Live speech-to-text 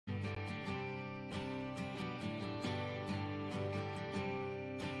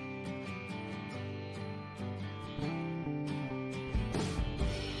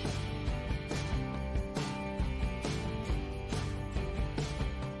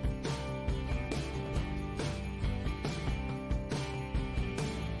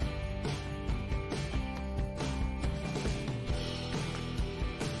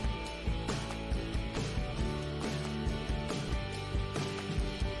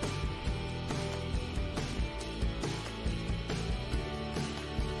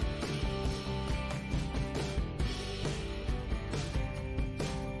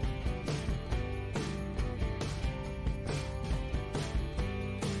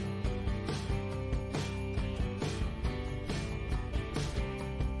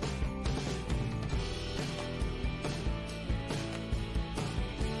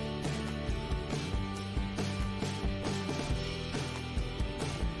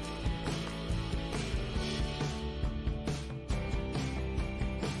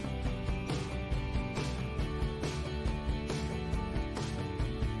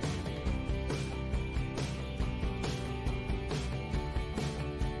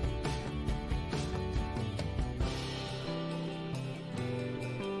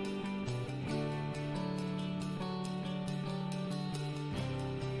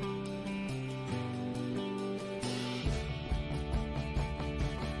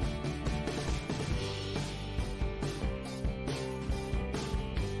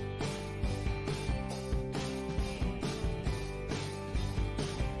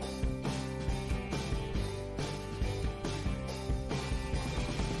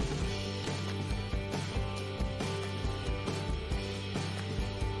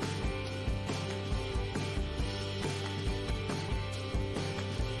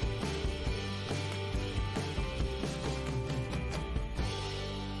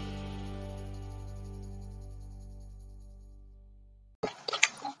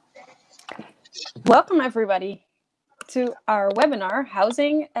Welcome everybody to our webinar,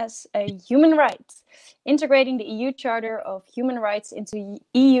 Housing as a Human Right, integrating the EU Charter of Human Rights into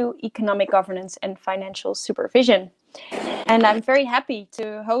EU economic governance and financial supervision. And I'm very happy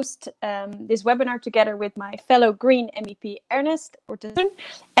to host this webinar together with my fellow Green MEP Ernest Urtasun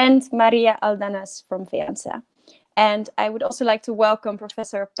and Maria Aldanas from FEANTSA. And I would also like to welcome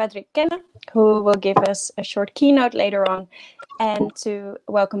Professor Padraic Kenna, who will give us a short keynote later on, and to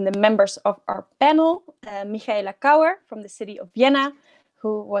welcome the members of our panel, Michaela Kauer from the city of Vienna,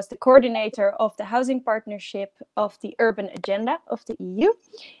 who was the coordinator of the housing partnership of the urban agenda of the EU.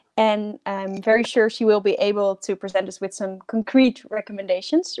 And I'm very sure she will be able to present us with some concrete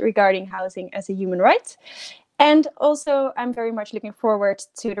recommendations regarding housing as a human right. And also, I'm very much looking forward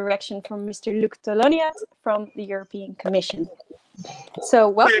to the direction from Mr. Luc Toloniat from the European Commission. So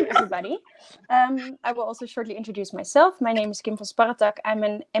welcome everybody. I will also shortly introduce myself. My name is Kim van Sparrentak. I'm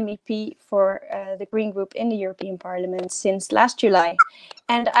an MEP for the Green Group in the European Parliament since last July.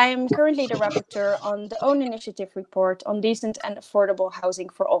 And I am currently the rapporteur on the own initiative report on decent and affordable housing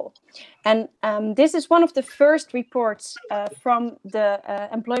for all. And this is one of the first reports from the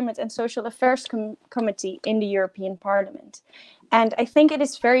Employment and Social Affairs Committee in the European Parliament. And I think it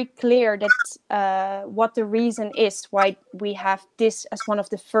is very clear that what the reason is why we have this as one of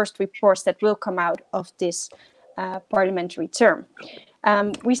the first reports that will come out of this parliamentary term.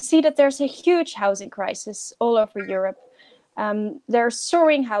 We see that there's a huge housing crisis all over Europe. There are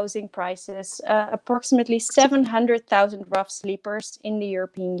soaring housing prices, approximately 700,000 rough sleepers in the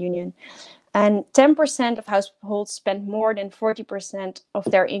European Union. And 10% of households spend more than 40% of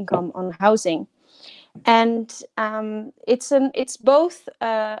their income on housing. And it's both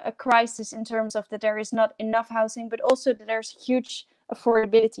a crisis in terms of that there is not enough housing, but also that there's a huge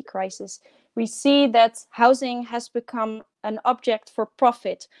affordability crisis. We see that housing has become an object for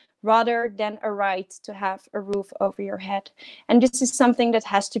profit rather than a right to have a roof over your head. And this is something that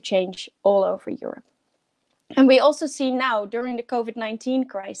has to change all over Europe. And we also see now during the COVID-19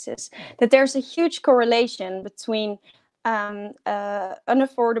 crisis that there's a huge correlation between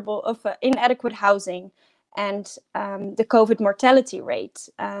inadequate housing and the COVID mortality rate.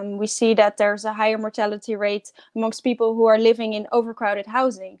 We see that there's a higher mortality rate amongst people who are living in overcrowded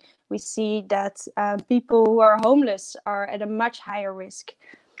housing. We see that people who are homeless are at a much higher risk.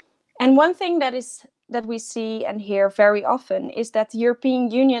 And one thing that we see and hear very often is that the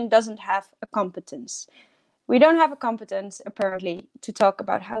European Union doesn't have a competence. We don't have a competence, apparently, to talk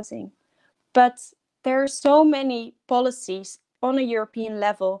about housing. But there are so many policies on a European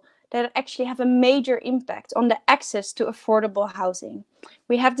level that actually have a major impact on the access to affordable housing.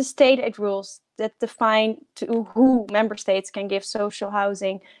 We have the state aid rules that define to who member states can give social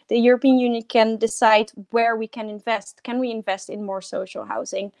housing. The European Union can decide where we can invest. Can we invest in more social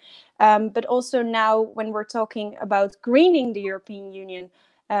housing? But also now when we're talking about greening the European Union,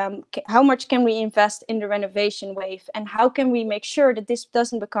 how much can we invest in the renovation wave, and how can we make sure that this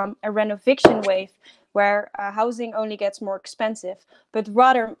doesn't become a renoviction wave where housing only gets more expensive, but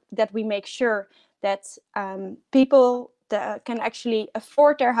rather that we make sure that people that can actually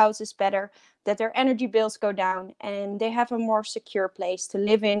afford their houses better, that their energy bills go down, and they have a more secure place to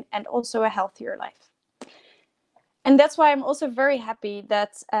live in and also a healthier life. And that's why I'm also very happy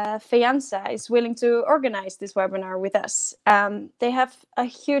that FEANTSA is willing to organize this webinar with us. They have a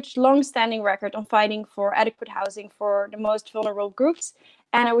huge long-standing record on fighting for adequate housing for the most vulnerable groups.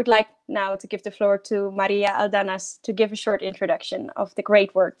 And I would like now to give the floor to Maria Aldanas to give a short introduction of the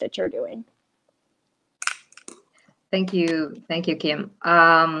great work that you're doing. Thank you, Kim.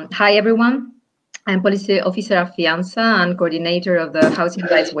 Hi, everyone. I'm Policy Officer at FEANTSA and coordinator of the Housing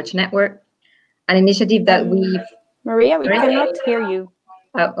Rights Watch Network, an initiative that we've... Maria, we cannot hear you.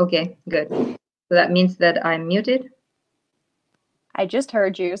 Oh, okay, good. So that means that I'm muted? I just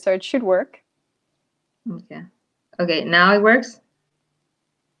heard you, so it should work. Okay. Okay, now it works?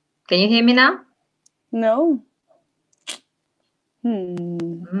 Can you hear me now? No.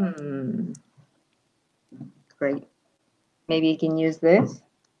 Great. Maybe you can use this.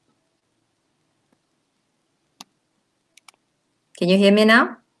 Can you hear me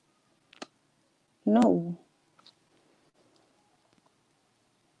now? No.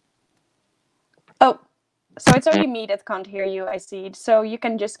 Oh, so it's only me that can't hear you, I see. So you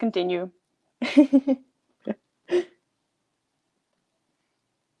can just continue.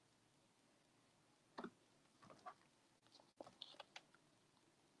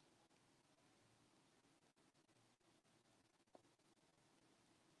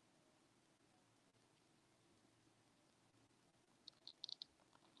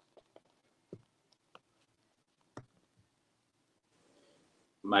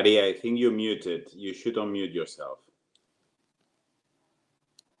 Maria, I think you're muted. You should unmute yourself.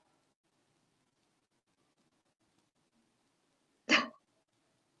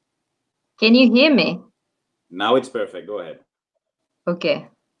 Can you hear me? Now it's perfect. Go ahead. Okay.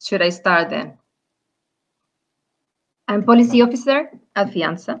 Should I start then? I'm policy officer at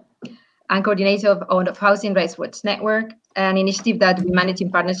FEANTSA and coordinator of Housing Rights Watch Network, an initiative that we manage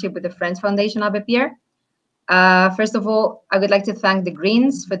in partnership with the Friends Foundation Abbé Pierre. First of all, I would like to thank the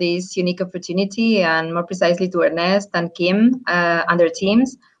Greens for this unique opportunity, and more precisely to Ernest and Kim and their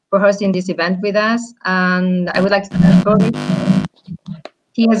teams for hosting this event with us. And I would like to thank Boris.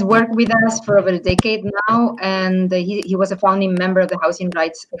 He has worked with us for over a decade now, and he was a founding member of the Housing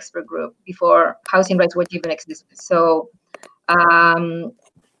Rights Expert Group before Housing Rights Watch even existed. So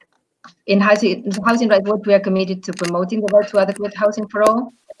in Housing Rights Watch, we are committed to promoting the right to adequate housing for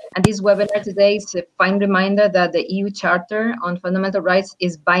all. And this webinar today is a fine reminder that the EU Charter on Fundamental Rights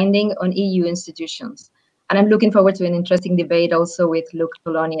is binding on EU institutions. And I'm looking forward to an interesting debate also with Luc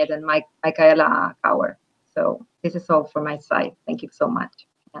Poloniet and Michaela Kauer. So this is all from my side. Thank you so much.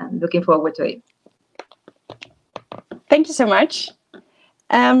 And looking forward to it. Thank you so much.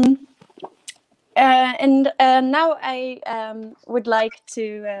 And now I would like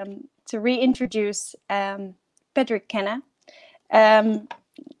to reintroduce Padraic Kenna.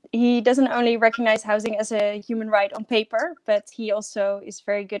 He doesn't only recognize housing as a human right on paper, but he also is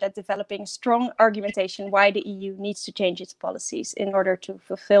very good at developing strong argumentation why the EU needs to change its policies in order to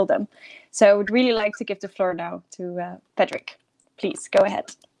fulfill them. So I would really like to give the floor now to Padraic. Please go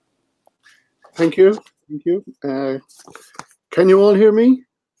ahead. Thank you. Thank you. Can you all hear me?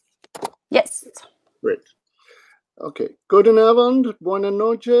 Yes. Great. Okay. Goedenavond, buenas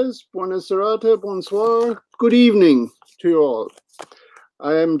noches, buenas serata, bonsoir. Good evening to you all.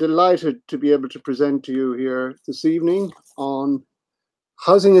 I am delighted to be able to present to you here this evening on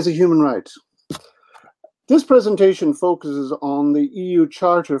housing as a human right. This presentation focuses on the EU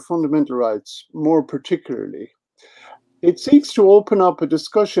Charter of Fundamental Rights more particularly. It seeks to open up a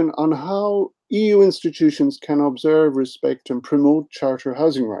discussion on how EU institutions can observe, respect, and promote Charter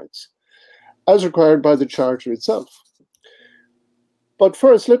housing rights, as required by the Charter itself. But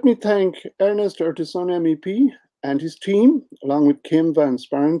first, let me thank Ernest Urtasun, MEP, and his team, along with Kim van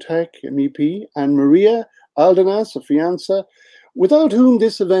Sparrentak, MEP, and Maria Aldenas of FEANTSA, without whom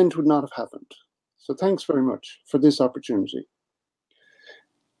this event would not have happened. So thanks very much for this opportunity.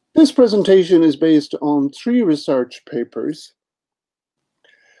 This presentation is based on 3 research papers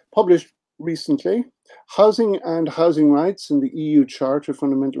published recently: Housing and Housing Rights in the EU Charter of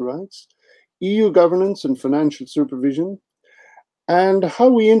Fundamental Rights, EU Governance and Financial Supervision, and How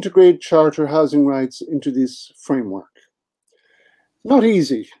We Integrate Charter Housing Rights into this Framework. Not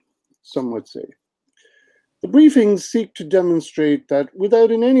easy, some would say. The briefings seek to demonstrate that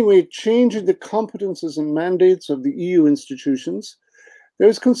without in any way changing the competences and mandates of the EU institutions, there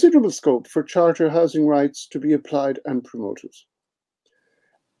is considerable scope for Charter housing rights to be applied and promoted.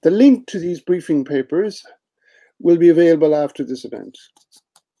 The link to these briefing papers will be available after this event.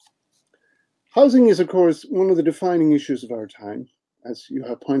 Housing is, of course, one of the defining issues of our time, as you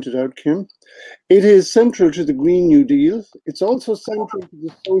have pointed out, Kim. It is central to the Green New Deal. It's also central to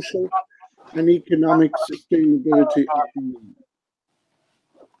the social and economic sustainability of the EU.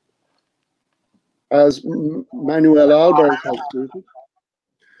 As Manuel Albert has stated,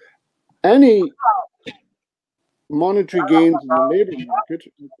 any monetary gains in the labour market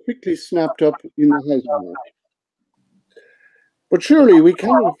are quickly snapped up in the housing market. But surely we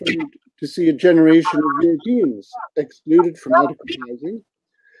cannot afford to see a generation of Europeans excluded from adequate housing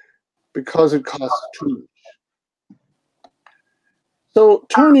because it costs too much. So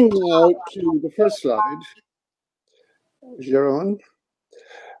turning now to the first slide, Jérôme,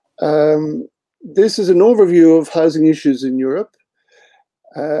 this is an overview of housing issues in Europe.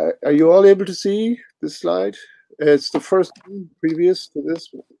 Are you all able to see this slide? It's the first one, previous to this,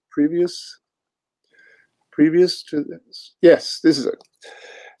 previous to this. Yes, this is it.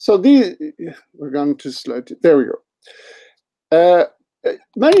 So we're going to slide. There we go.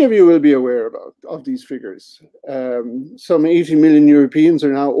 Many of you will be aware of these figures. Some 80 million Europeans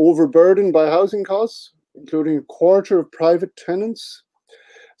are now overburdened by housing costs, including a quarter of private tenants.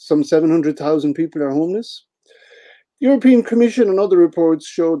 Some 700,000 people are homeless. The European Commission and other reports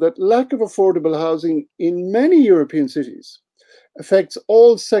show that lack of affordable housing in many European cities affects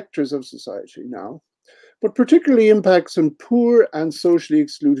all sectors of society now, but particularly impacts on poor and socially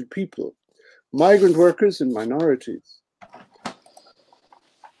excluded people, migrant workers and minorities.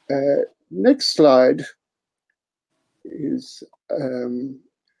 Next slide is,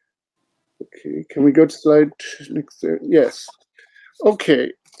 okay, can we go to slide next there? Yes.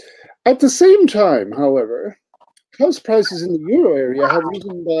 Okay, At the same time, however, house prices in the euro area have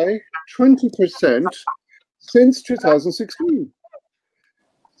risen by 20% since 2016,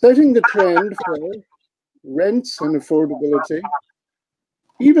 setting the trend for rents and affordability.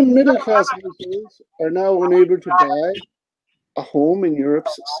 Even middle-class households are now unable to buy a home in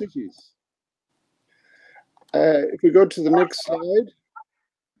Europe's cities. If we go to the next slide,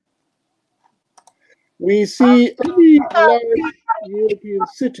 we see every large European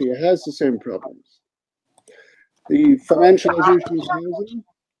city has the same problems. The financialization of housing,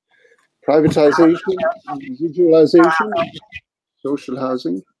 privatization, individualization, social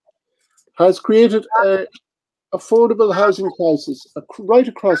housing, has created an affordable housing crisis right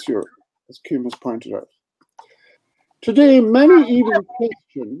across Europe, as Kim has pointed out. Today, many even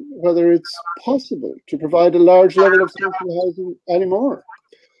question whether it's possible to provide a large level of social housing anymore,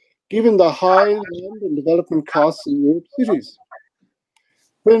 given the high land and development costs in Europe's cities.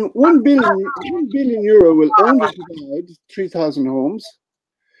 When 1 billion euro will only provide 3,000 homes,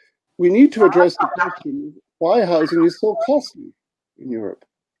 we need to address the question of why housing is so costly in Europe.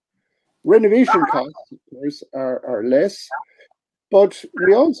 Renovation costs, of course, are less, but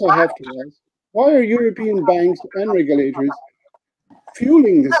we also have to ask, why are European banks and regulators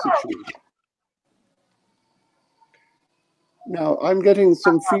fueling this situation? Now, I'm getting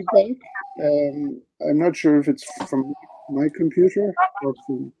some feedback. I'm not sure if it's from my computer or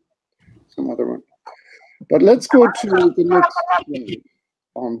from some other one. But let's go to the next slide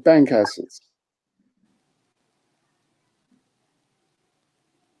on bank assets.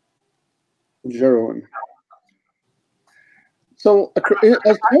 Jeroen. So, as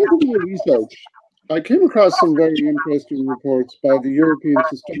part of my research, I came across some very interesting reports by the European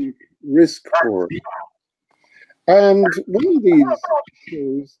Systemic Risk Board. And one of these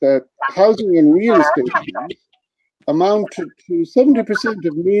shows that housing and real estate loans amounted to 70%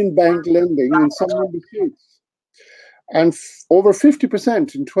 of main bank lending in some member states, and over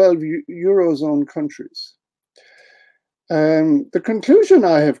 50% in 12 Eurozone countries. The conclusion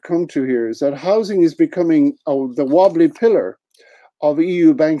I have come to here is that housing is becoming the wobbly pillar of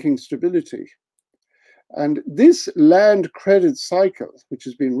EU banking stability. And this land credit cycle, which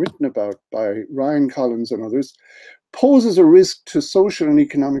has been written about by Ryan Collins and others, poses a risk to social and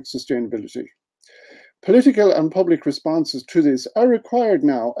economic sustainability. Political and public responses to this are required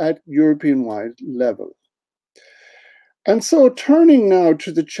now at European-wide level. And so turning now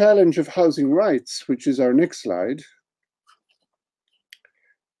to the challenge of housing rights, which is our next slide.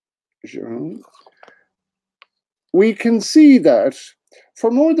 We can see that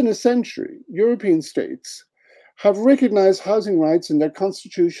for more than a century, European states have recognized housing rights in their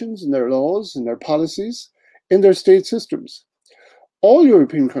constitutions, in their laws, in their policies, in their state systems. All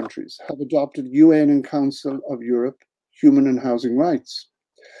European countries have adopted UN and Council of Europe human and housing rights.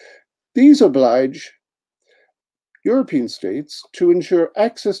 These oblige European states to ensure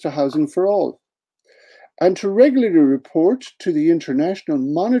access to housing for all and to regularly report to the international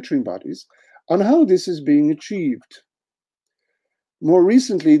monitoring bodies on how this is being achieved. More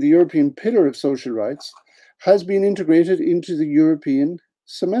recently, the European Pillar of Social Rights has been integrated into the European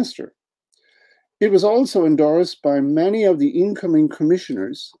semester. It was also endorsed by many of the incoming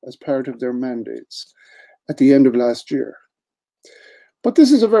commissioners as part of their mandates at the end of last year. But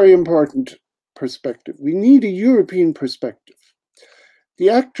this is a very important perspective. We need a European perspective. The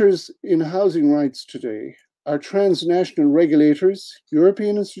actors in housing rights today are transnational regulators,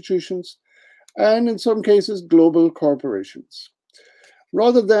 European institutions, and in some cases, global corporations,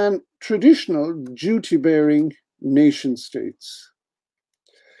 rather than traditional duty-bearing nation states.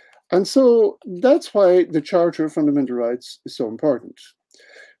 And so that's why the Charter of Fundamental Rights is so important,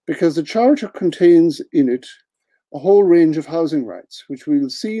 because the Charter contains in it a whole range of housing rights, which we will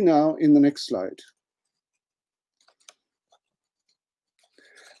see now in the next slide.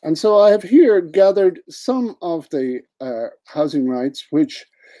 And so I have here gathered some of the housing rights which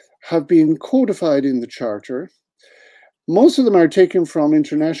have been codified in the Charter. Most of them are taken from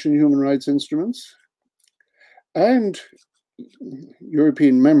international human rights instruments and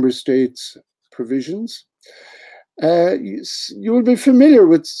European member states' provisions. You will be familiar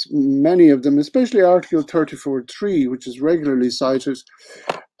with many of them, especially Article 34.3, which is regularly cited.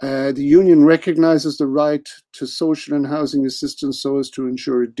 The Union recognizes the right to social and housing assistance so as to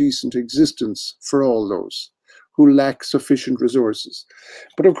ensure a decent existence for all those who lack sufficient resources.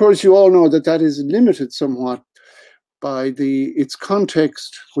 But of course, you all know that that is limited somewhat by its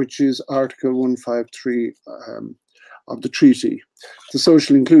context, which is Article 153 of the treaty, the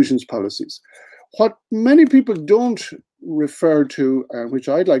social inclusions policies. What many people don't refer to, which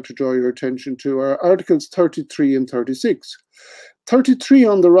I'd like to draw your attention to, are Articles 33 and 36. 33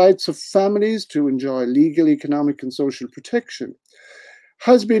 on the rights of families to enjoy legal, economic, and social protection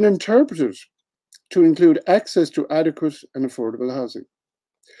has been interpreted to include access to adequate and affordable housing.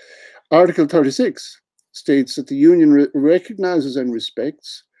 Article 36 states that the Union recognises and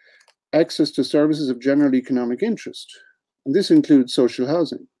respects access to services of general economic interest, and this includes social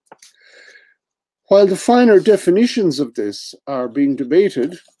housing. While the finer definitions of this are being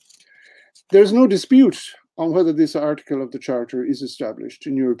debated, there's no dispute on whether this article of the Charter is established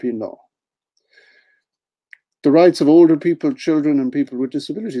in European law. The rights of older people, children, and people with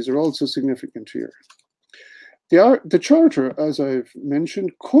disabilities are also significant here. The Charter, as I've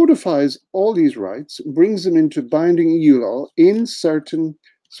mentioned, codifies all these rights, brings them into binding EU law in certain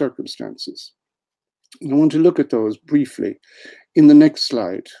circumstances. And I want to look at those briefly in the next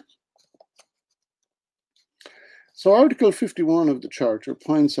slide. So Article 51 of the Charter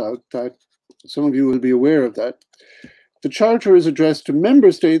points out that, some of you will be aware of that, the Charter is addressed to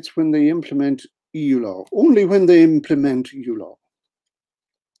member states when they implement EU law, only when they implement EU law.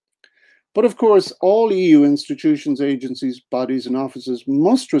 But of course, all EU institutions, agencies, bodies, and offices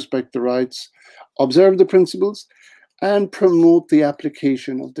must respect the rights, observe the principles, and promote the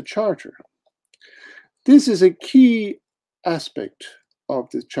application of the Charter. This is a key aspect of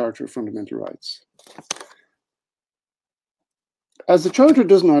the Charter of Fundamental Rights. As the Charter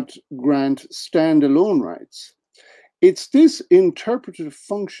does not grant standalone rights, it's this interpretive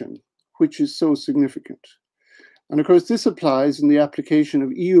function which is so significant. And of course, this applies in the application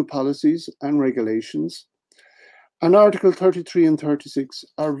of EU policies and regulations. And Article 33 and 36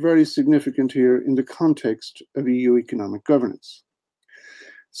 are very significant here in the context of EU economic governance.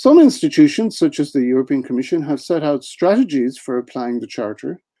 Some institutions, such as the European Commission, have set out strategies for applying the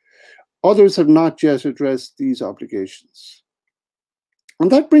Charter. Others have not yet addressed these obligations.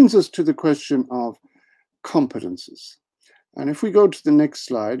 And that brings us to the question of competences. And if we go to the next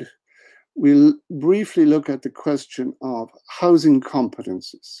slide, we'll briefly look at the question of housing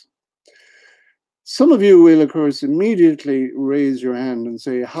competences. Some of you will, of course, immediately raise your hand and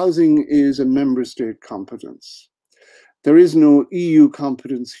say, housing is a member state competence. There is no EU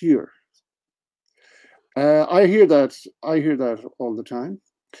competence here. I hear that all the time.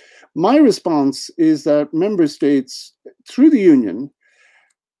 My response is that member states, through the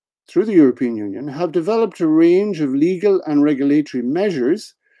European Union, have developed a range of legal and regulatory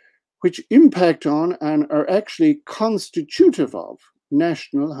measures which impact on and are actually constitutive of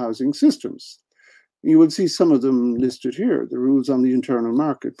national housing systems. You will see some of them listed here: the rules on the internal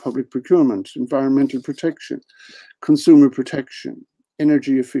market, public procurement, environmental protection, consumer protection,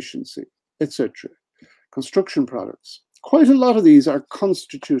 energy efficiency, etc. Construction products. Quite a lot of these are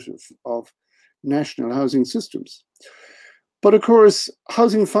constitutive of national housing systems. But of course,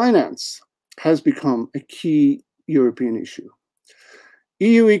 housing finance has become a key European issue.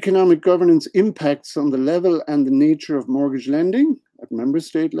 EU economic governance impacts on the level and the nature of mortgage lending at member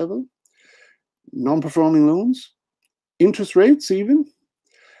state level, non-performing loans, interest rates even,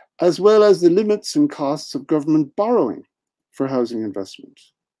 as well as the limits and costs of government borrowing for housing investment.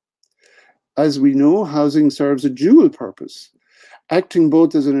 As we know, housing serves a dual purpose, acting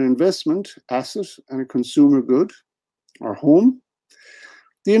both as an investment asset and a consumer good, or home.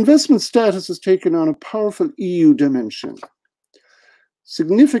 The investment status has taken on a powerful EU dimension.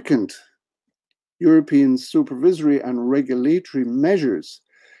 Significant European supervisory and regulatory measures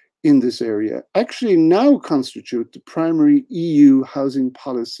in this area actually now constitute the primary EU housing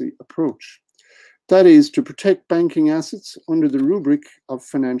policy approach. That is, to protect banking assets under the rubric of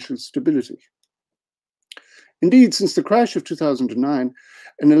financial stability. Indeed, since the crash of 2009,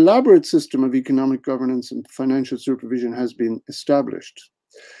 an elaborate system of economic governance and financial supervision has been established.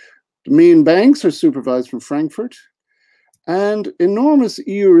 The main banks are supervised from Frankfurt, and enormous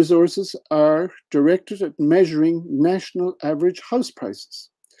EU resources are directed at measuring national average house prices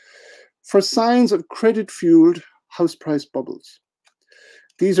for signs of credit-fueled house price bubbles.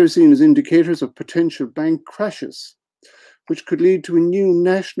 These are seen as indicators of potential bank crashes, which could lead to a new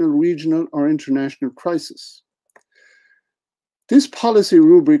national, regional, or international crisis. This policy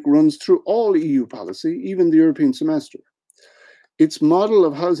rubric runs through all EU policy, even the European semester. Its model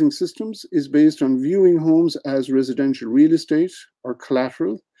of housing systems is based on viewing homes as residential real estate or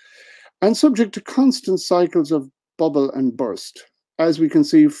collateral, and subject to constant cycles of bubble and burst, as we can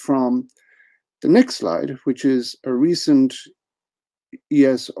see from the next slide, which is a recent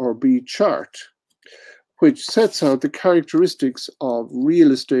ESRB chart, which sets out the characteristics of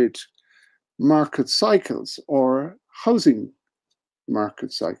real estate market cycles or housing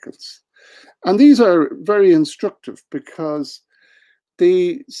market cycles. And these are very instructive because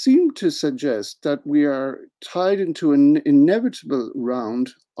they seem to suggest that we are tied into an inevitable round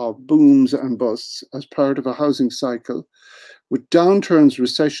of booms and busts as part of a housing cycle, with downturns,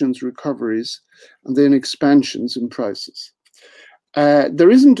 recessions, recoveries, and then expansions in prices. There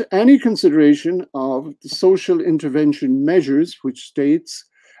isn't any consideration of the social intervention measures which states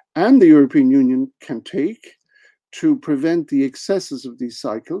and the European Union can take to prevent the excesses of these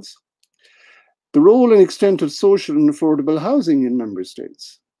cycles, the role and extent of social and affordable housing in member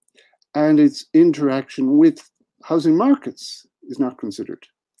states, and its interaction with housing markets is not considered.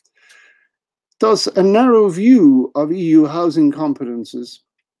 Thus, a narrow view of EU housing competences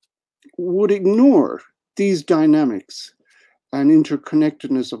would ignore these dynamics and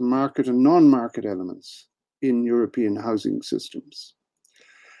interconnectedness of market and non-market elements in European housing systems.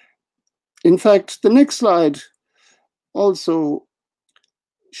 In fact, the next slide also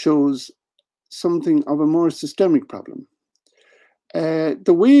shows something of a more systemic problem.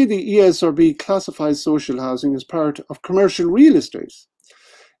 The way the ESRB classifies social housing as part of commercial real estate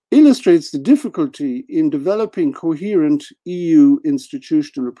illustrates the difficulty in developing coherent EU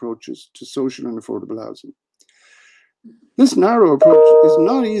institutional approaches to social and affordable housing. This narrow approach is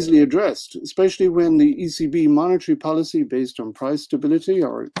not easily addressed, especially when the ECB monetary policy based on price stability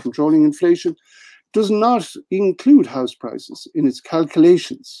or controlling inflation does not include house prices in its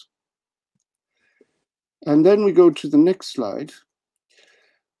calculations. And then we go to the next slide.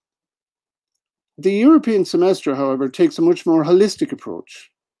 The European semester, however, takes a much more holistic approach,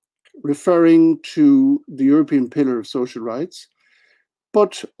 referring to the European Pillar of Social Rights,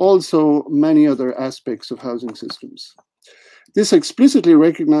 but also many other aspects of housing systems. This explicitly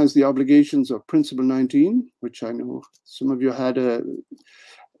recognized the obligations of Principle 19, which I know some of you had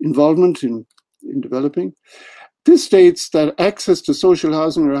involvement in developing. This states that access to social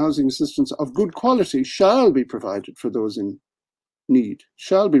housing or housing assistance of good quality shall be provided for those in need,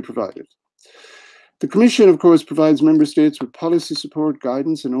 shall be provided. The Commission, of course, provides member states with policy support,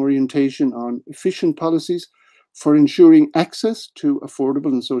 guidance, and orientation on efficient policies for ensuring access to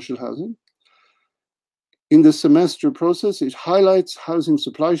affordable and social housing. In the semester process, it highlights housing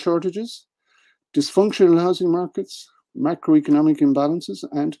supply shortages, dysfunctional housing markets, macroeconomic imbalances,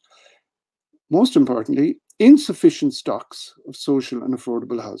 and, most importantly, insufficient stocks of social and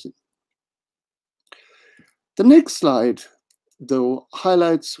affordable housing. The next slide, though,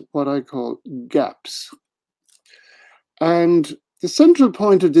 highlights what I call gaps. And the central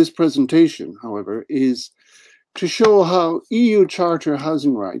point of this presentation, however, is to show how EU Charter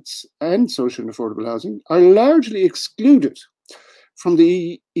housing rights and social and affordable housing are largely excluded from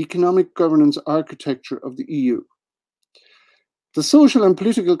the economic governance architecture of the EU. The social and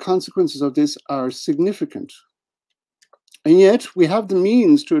political consequences of this are significant. And yet we have the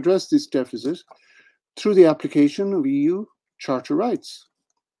means to address this deficit through the application of EU Charter rights.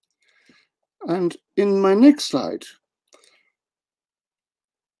 And in my next slide,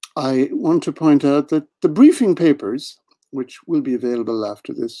 I want to point out that the briefing papers, which will be available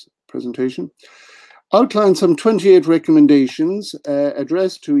after this presentation, outline some 28 recommendations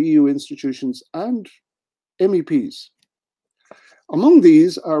addressed to EU institutions and MEPs. Among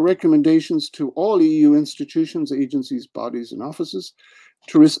these are recommendations to all EU institutions, agencies, bodies, and offices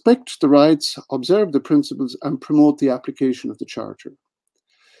to respect the rights, observe the principles, and promote the application of the Charter.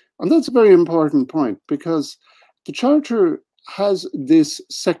 And that's a very important point, because the Charter has this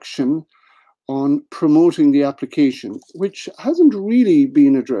section on promoting the application, which hasn't really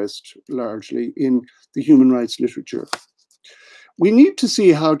been addressed largely in the human rights literature. We need to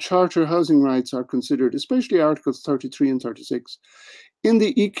see how Charter housing rights are considered, especially Articles 33 and 36, in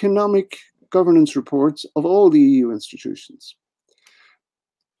the economic governance reports of all the EU institutions.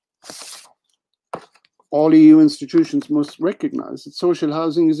 All EU institutions must recognize that social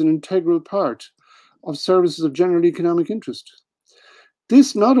housing is an integral part of services of general economic interest.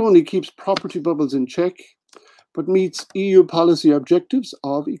 This not only keeps property bubbles in check, but meets EU policy objectives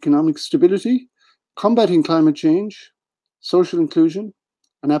of economic stability, combating climate change, social inclusion,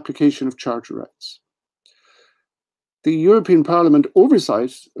 and application of Charter rights. The European Parliament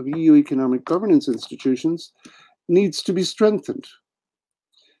oversight of EU economic governance institutions needs to be strengthened.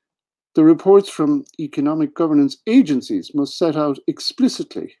 The reports from economic governance agencies must set out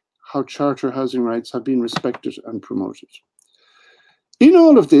explicitly how Charter housing rights have been respected and promoted. In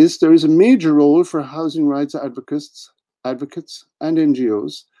all of this, there is a major role for housing rights advocates and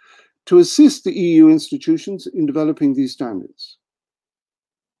NGOs to assist the EU institutions in developing these standards.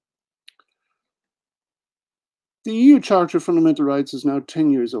 The EU Charter of Fundamental Rights is now 10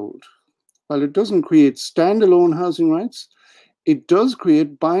 years old. While it doesn't create standalone housing rights, it does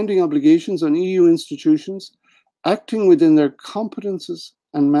create binding obligations on EU institutions acting within their competences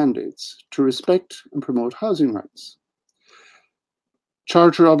and mandates to respect and promote housing rights.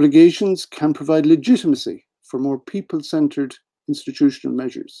 Charter obligations can provide legitimacy for more people-centred institutional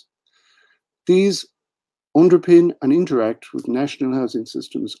measures. These underpin and interact with national housing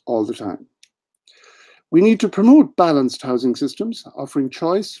systems all the time. We need to promote balanced housing systems, offering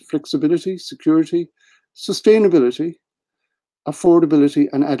choice, flexibility, security, sustainability, affordability,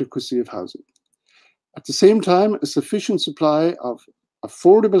 and adequacy of housing. At the same time, a sufficient supply of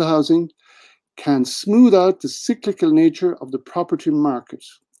affordable housing can smooth out the cyclical nature of the property market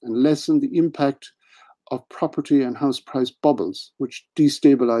and lessen the impact of property and house price bubbles, which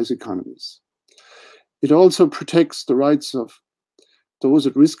destabilize economies. It also protects the rights of those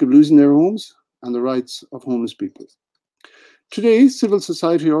at risk of losing their homes and the rights of homeless people. Today, civil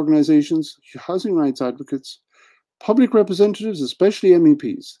society organizations, housing rights advocates, public representatives, especially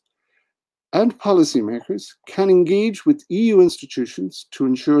MEPs, and policymakers can engage with EU institutions to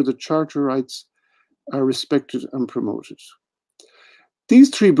ensure that charter rights are respected and promoted. These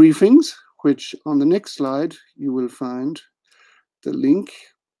 3 briefings, which on the next slide you will find the link,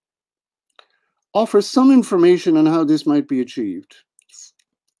 offer some information on how this might be achieved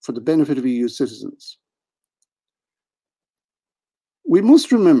for the benefit of EU citizens. We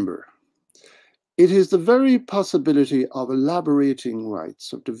must remember, it is the very possibility of elaborating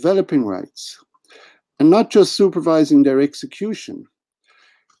rights, of developing rights, and not just supervising their execution,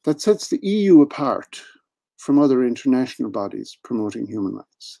 that sets the EU apart from other international bodies promoting human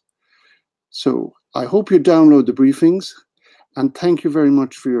rights. So I hope you download the briefings, and thank you very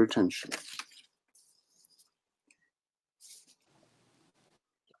much for your attention.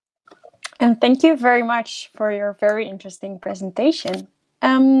 And thank you very much for your very interesting presentation.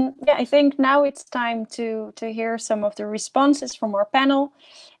 Yeah, I think now it's time to hear some of the responses from our panel.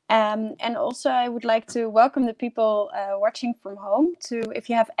 And also I would like to welcome the people watching from home if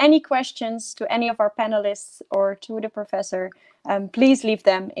you have any questions to any of our panelists or to the professor, please leave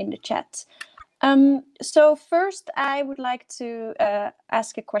them in the chat. So first I would like to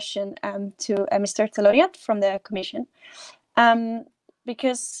ask a question to Mr. Teloniat from the Commission.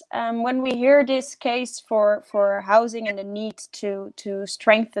 Because when we hear this case for housing and the need to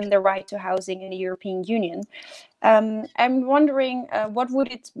strengthen the right to housing in the European Union, I'm wondering what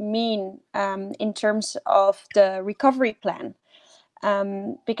would it mean in terms of the recovery plan?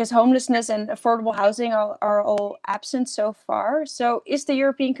 Because homelessness and affordable housing are all absent so far. So is the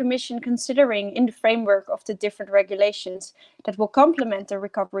European Commission considering in the framework of the different regulations that will complement the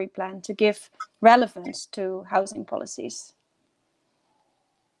recovery plan to give relevance to housing policies?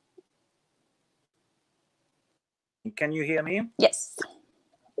 Can you hear me? Yes.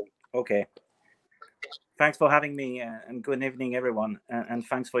 Okay. Thanks for having me, and good evening, everyone, and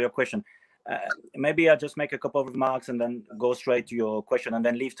thanks for your question. Maybe I'll just make a couple of remarks and then go straight to your question, and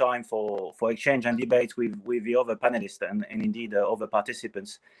then leave time for exchange and debate with the other panelists and indeed other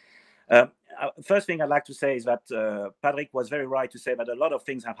participants. First thing I'd like to say is that Padraic was very right to say that a lot of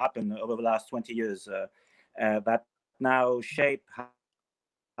things have happened over the last 20 years that now shape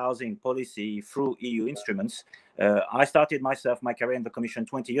housing policy through EU instruments. I started my career in the Commission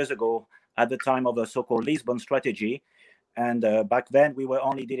 20 years ago at the time of the so-called Lisbon strategy. And back then, we were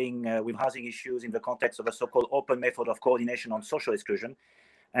only dealing with housing issues in the context of a so-called open method of coordination on social exclusion.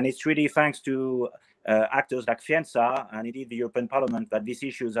 And it's really thanks to actors like FEANTSA and indeed the European Parliament that these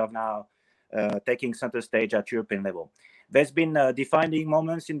issues are now taking center stage at European level. There's been defining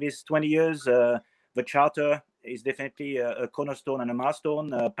moments in these 20 years. The Charter is definitely a cornerstone and a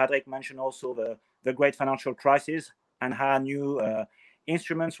milestone. Padraic mentioned also the great financial crisis and how new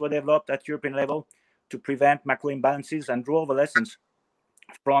instruments were developed at European level to prevent macro imbalances and draw the lessons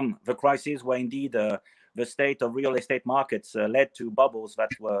from the crisis, where indeed the state of real estate markets led to bubbles that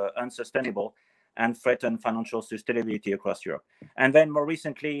were unsustainable and threatened financial sustainability across Europe. And then more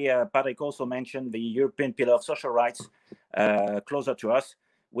recently, Padraic also mentioned the European Pillar of Social Rights closer to us,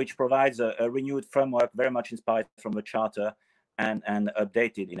 which provides a renewed framework very much inspired from the Charter and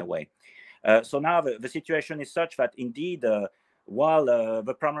updated in a way. So now the situation is such that indeed, while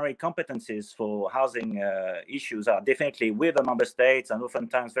the primary competencies for housing issues are definitely with the member states and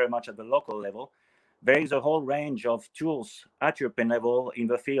oftentimes very much at the local level, there is a whole range of tools at European level in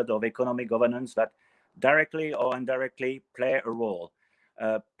the field of economic governance that directly or indirectly play a role.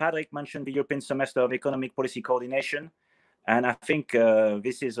 Padraic mentioned the European Semester of Economic Policy Coordination, and I think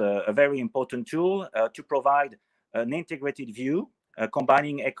this is a very important tool to provide an integrated view,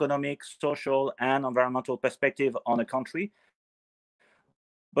 combining economic, social, and environmental perspective on a country,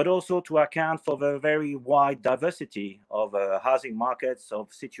 but also to account for the very wide diversity of housing markets,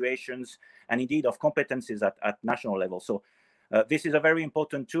 of situations, and indeed of competencies at national level. So this is a very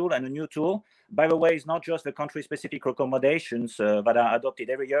important tool and a new tool. By the way, it's not just the country-specific recommendations that are adopted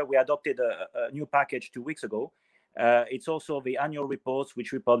every year. We adopted a new package 2 weeks ago. It's also the annual reports,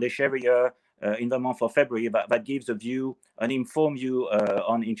 which we publish every year in the month of February, that gives a view, an informed view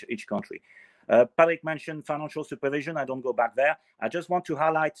on each country. Padraic mentioned financial supervision. I don't go back there. I just want to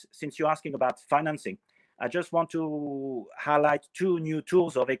highlight, since you're asking about financing, I just want to highlight 2 new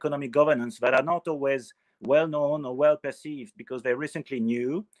tools of economic governance that are not always well known or well perceived because they're recently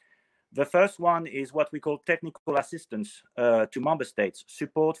new. The first one is what we call technical assistance to member states,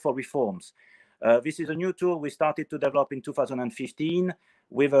 support for reforms. This is a new tool we started to develop in 2015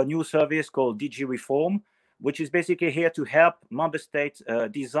 with a new service called DG Reform, which is basically here to help member states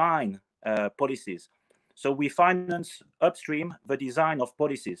design policies. So we finance upstream the design of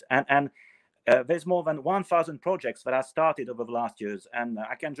policies. And there's more than 1,000 projects that have started over the last years. And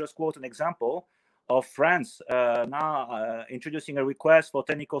I can just quote an example of France now introducing a request for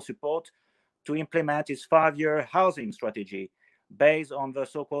technical support to implement its 5-year housing strategy based on the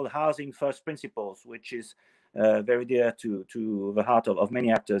so-called housing first principles, which is very dear to the heart of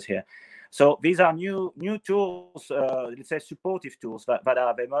many actors here. So these are new tools, let's say supportive tools that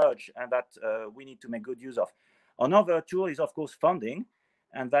have emerged and that we need to make good use of. Another tool is, of course, funding,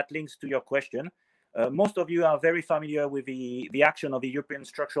 and that links to your question. Most of you are very familiar with the action of the European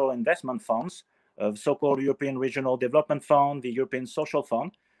Structural Investment Funds, so-called European Regional Development Fund, the European Social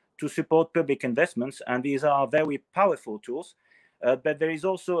Fund, to support public investments, and these are very powerful tools. But there is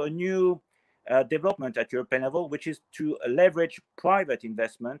also a new development at European level, which is to leverage private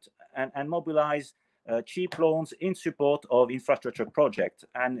investment and mobilize cheap loans in support of infrastructure projects.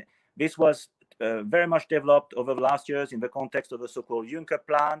 And this was very much developed over the last years in the context of the so-called Juncker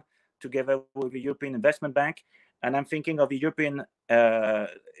Plan, together with the European Investment Bank. And I'm thinking of the European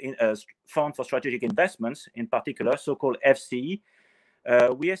Fund for Strategic Investments, in particular, so-called FCE.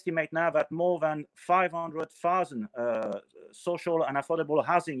 We estimate now that more than 500,000 social and affordable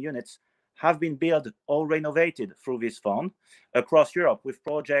housing units have been built or renovated through this fund across Europe, with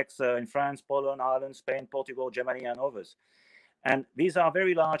projects in France, Poland, Ireland, Spain, Portugal, Germany, and others. And these are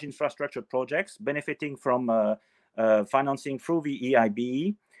very large infrastructure projects benefiting from financing through the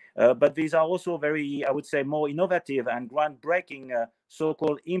EIB. But these are also very, I would say, more innovative and groundbreaking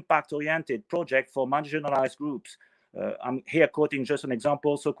so-called impact-oriented projects for marginalized groups. I'm here quoting just an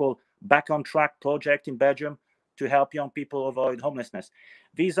example, so-called Back on Track project in Belgium to help young people avoid homelessness.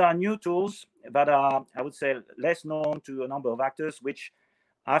 These are new tools that are, I would say, less known to a number of actors, which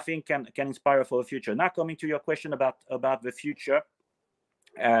I think can inspire for the future. Now, coming to your question about the future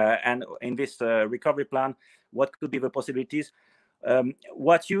and in this recovery plan, what could be the possibilities?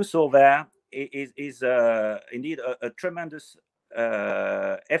 What you saw there is indeed a tremendous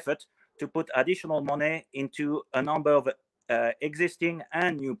effort to put additional money into a number of existing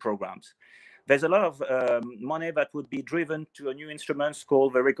and new programs. There's a lot of money that would be driven to a new instrument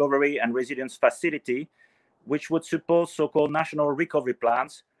called the Recovery and Resilience Facility, which would support so-called national recovery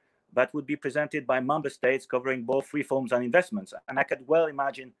plans that would be presented by member states covering both reforms and investments. And I could well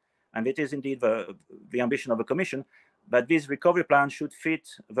imagine, and it is indeed the ambition of the Commission, that this recovery plan should fit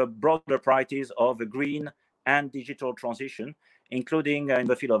the broader priorities of the green and digital transition, including in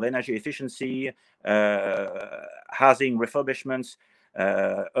the field of energy efficiency, housing refurbishments,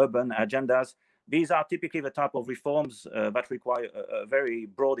 urban agendas. These are typically the type of reforms that require a very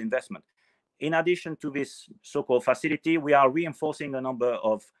broad investment. In addition to this so-called facility, we are reinforcing a number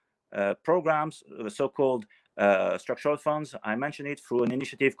of programs, so-called structural funds. I mentioned it through an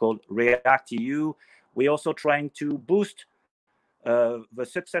initiative called REACT-EU. We're also trying to boost the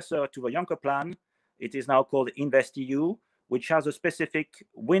successor to the Juncker Plan. It is now called InvestEU, which has a specific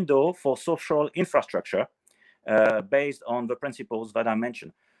window for social infrastructure based on the principles that I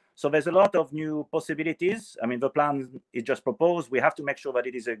mentioned. So there's a lot of new possibilities. I mean, the plan is just proposed. We have to make sure that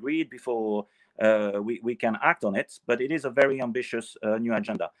it is agreed before we can act on it, but it is a very ambitious new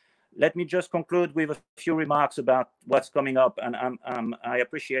agenda. Let me just conclude with a few remarks about what's coming up. And I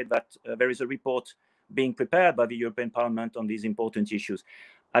appreciate that there is a report being prepared by the European Parliament on these important issues.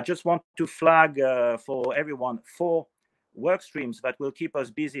 I just want to flag for everyone 4 work streams that will keep us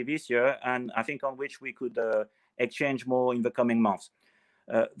busy this year, and I think on which we could exchange more in the coming months.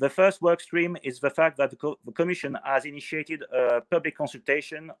 The first work stream is the fact that the Commission has initiated a public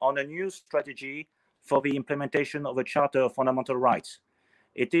consultation on a new strategy for the implementation of the Charter of Fundamental Rights.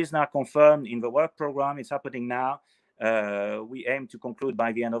 It is now confirmed in the work program. It's happening now. We aim to conclude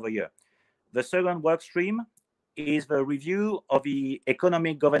by the end of the year. The second work stream is the review of the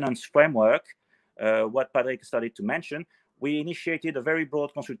economic governance framework, what Padraic started to mention. We initiated a very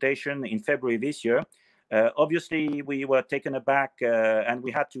broad consultation in February this year. Obviously, we were taken aback and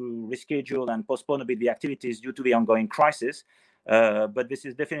we had to reschedule and postpone a bit the activities due to the ongoing crisis. But this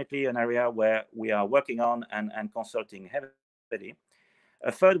is definitely an area where we are working on and consulting heavily.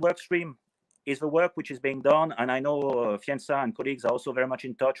 A third work stream is the work which is being done, and I know FEANTSA and colleagues are also very much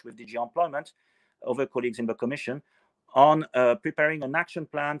in touch with DG Employment, other colleagues in the Commission, on preparing an action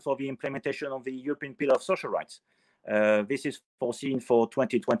plan for the implementation of the European Pillar of Social Rights. This is foreseen for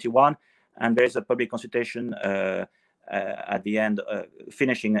 2021, and there's a public consultation at the end,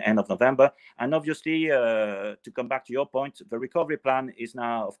 finishing the end of November. And obviously, to come back to your point, the recovery plan is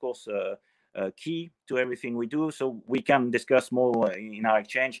now, of course, key to everything we do. So we can discuss more in our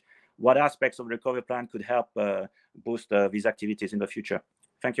exchange what aspects of the recovery plan could help boost these activities in the future.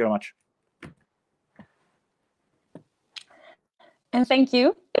 Thank you very much. And thank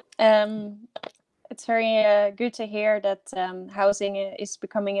you. It's very good to hear that housing is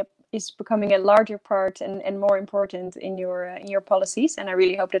becoming a larger part and more important in your policies. And I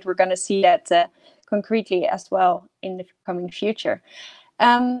really hope that we're going to see that concretely as well in the coming future.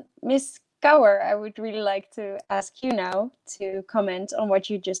 Ms. Kouwer, I would really like to ask you now to comment on what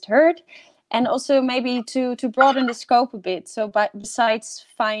you just heard, and also maybe to broaden the scope a bit. So besides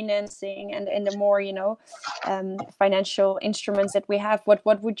financing and the more, financial instruments that we have,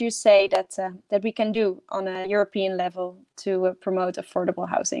 what would you say that we can do on a European level to promote affordable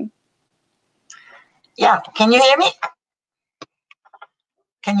housing? Yeah, can you hear me?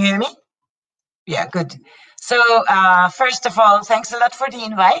 Can you hear me? Yeah, good. So first of all, thanks a lot for the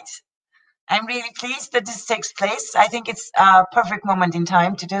invite. I'm really pleased that this takes place. I think it's a perfect moment in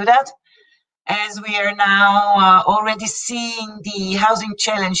time to do that, as we are now already seeing the housing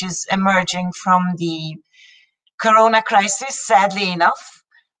challenges emerging from the Corona crisis, sadly enough.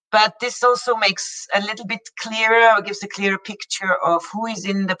 But this also makes a little bit clearer, or gives a clearer picture of who is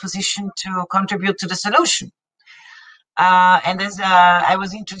in the position to contribute to the solution. And as I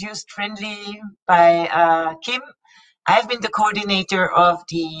was introduced friendly by Kim, I've been the coordinator of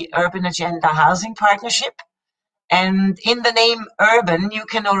the Urban Agenda Housing Partnership. And in the name urban, you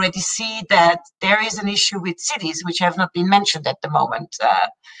can already see that there is an issue with cities, which have not been mentioned at the moment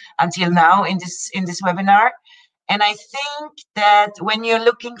until now in this webinar. And I think that when you're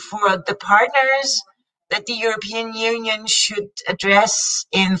looking for the partners that the European Union should address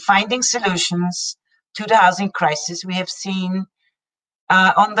in finding solutions to the housing crisis, we have seen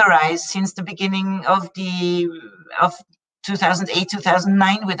on the rise since the beginning of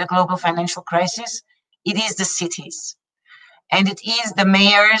 2008-2009 with the global financial crisis, it is the cities. And it is the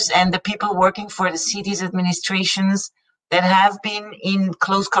mayors and the people working for the cities administrations that have been in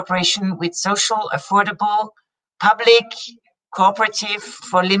close cooperation with social, affordable, public, cooperative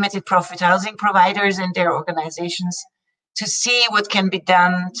for limited profit housing providers and their organizations to see what can be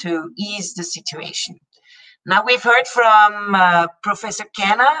done to ease the situation. Now, we've heard from Professor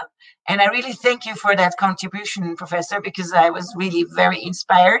Kenna, and I really thank you for that contribution, Professor, because I was really very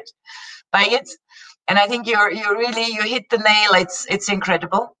inspired by it. And I think you hit the nail. It's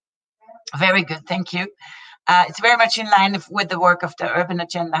incredible. Very good, thank you. It's very much in line with the work of the Urban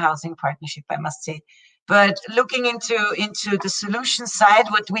Agenda Housing Partnership, I must say. But looking into the solution side,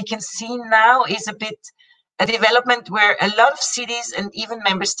 what we can see now is a development where a lot of cities and even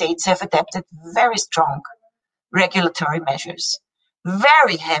member states have adapted very strong regulatory measures,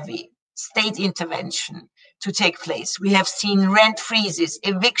 very heavy state intervention to take place. We have seen rent freezes,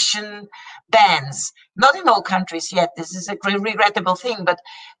 eviction bans, not in all countries yet. This is a regrettable thing. But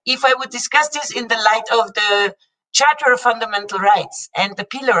if I would discuss this in the light of the Charter of Fundamental Rights and the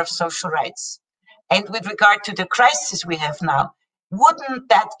Pillar of Social Rights, and with regard to the crisis we have now, wouldn't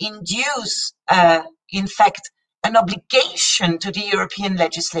that induce, in fact, an obligation to the European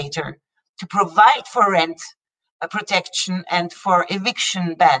legislator to provide for rent protection and for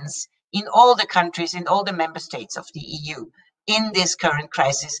eviction bans in all the countries, in all the member states of the EU in this current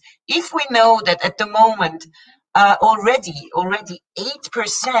crisis? If we know that at the moment, already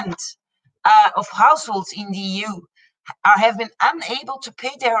 8% of households in the EU have been unable to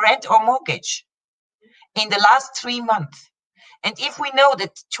pay their rent or mortgage in the last 3 months. And if we know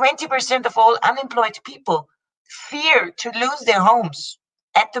that 20% of all unemployed people fear to lose their homes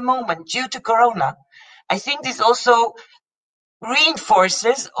at the moment due to Corona, I think this also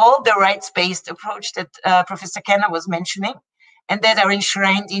reinforces all the rights-based approach that Professor Kenna was mentioning and that are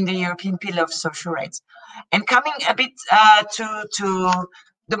enshrined in the European Pillar of Social Rights. And coming a bit to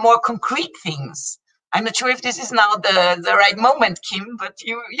the more concrete things, I'm not sure if this is now the right moment, Kim, but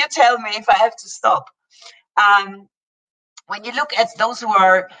you tell me if I have to stop. when you look at those who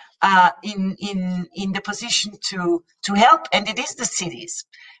are in the position to help, and it is the cities.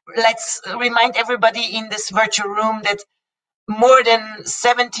 Let's remind everybody in this virtual room that more than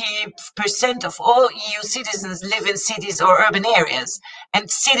 70% of all EU citizens live in cities or urban areas, and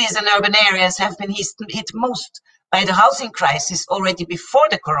cities and urban areas have been hit most by the housing crisis already before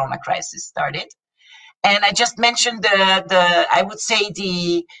the Corona crisis started. And I just mentioned I would say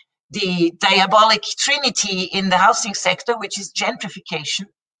the diabolic trinity in the housing sector, which is gentrification,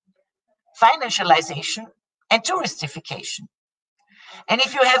 financialization, and touristification. And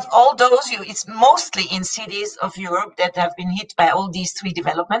if you have all those, it's mostly in cities of Europe that have been hit by all these three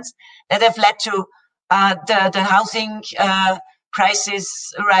developments that have led to the housing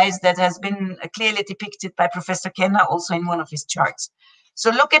crisis rise that has been clearly depicted by Professor Kenna also in one of his charts. So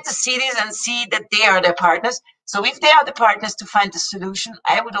look at the cities and see that they are the partners. So if they are the partners to find the solution,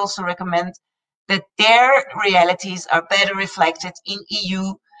 I would also recommend that their realities are better reflected in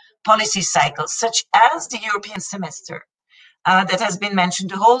EU policy cycles, such as the European semester. That has been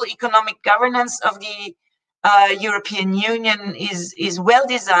mentioned. The whole economic governance of the European Union is well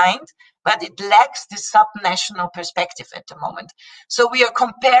designed, but it lacks the subnational perspective at the moment. So we are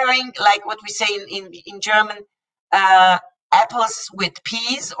comparing, like what we say in German, apples with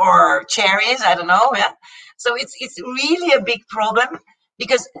peas or cherries, I don't know. Yeah? So it's really a big problem,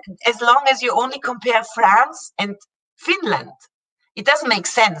 because as long as you only compare France and Finland, it doesn't make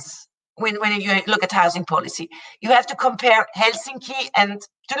sense. When you look at housing policy, you have to compare Helsinki and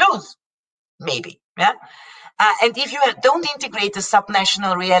Toulouse, maybe, yeah. And if you don't integrate the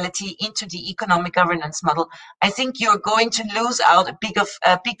subnational reality into the economic governance model, I think you're going to lose out a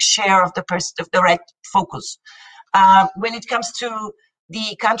big share of the right focus. When it comes to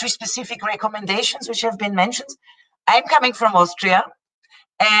the country-specific recommendations, which have been mentioned, I'm coming from Austria.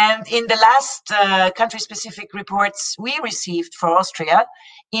 And in the last country-specific reports we received for Austria,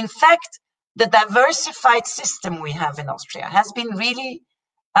 in fact, the diversified system we have in Austria has been really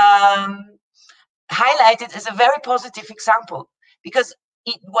highlighted as a very positive example, because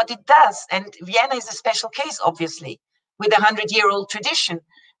what it does, and Vienna is a special case, obviously, with a 100-year-old tradition,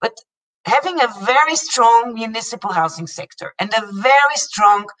 but having a very strong municipal housing sector and a very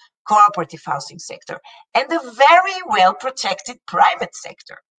strong cooperative housing sector and a very well protected private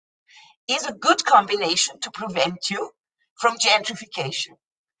sector is a good combination to prevent you from gentrification,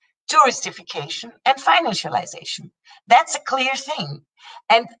 touristification, and financialization. That's a clear thing.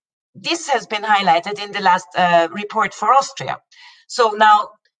 And this has been highlighted in the last report for Austria. So now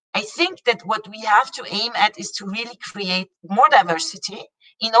I think that what we have to aim at is to really create more diversity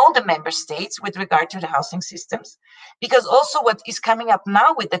in all the member states with regard to the housing systems, because also what is coming up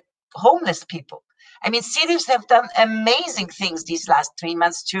now with the homeless people. I mean, cities have done amazing things these last 3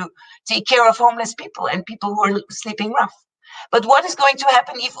 months to take care of homeless people and people who are sleeping rough. But what is going to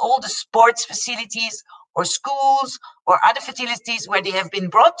happen if all the sports facilities or schools or other facilities where they have been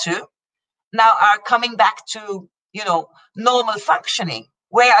brought to now are coming back to, normal functioning?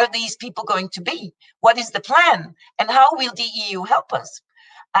 Where are these people going to be? What is the plan? And how will the EU help us?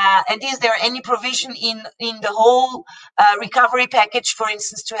 And is there any provision in the whole recovery package, for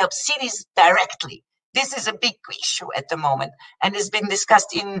instance, to help cities directly? This is a big issue at the moment, and has been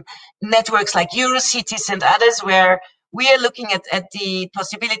discussed in networks like Eurocities and others, where we are looking at the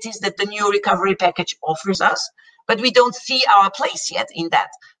possibilities that the new recovery package offers us, but we don't see our place yet in that.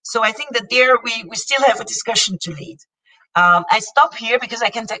 So I think that there we still have a discussion to lead. I stop here because I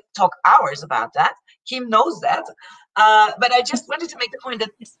can talk hours about that. Kim knows that. But I just wanted to make the point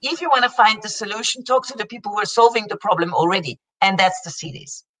that if you want to find the solution, talk to the people who are solving the problem already, and that's the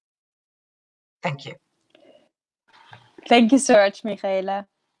cities. Thank you. Thank you so much, Michaela.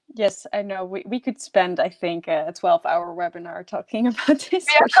 Yes, I know we could spend, I think, a 12-hour webinar talking about this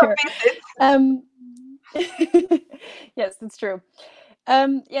for sure. Yes, that's true.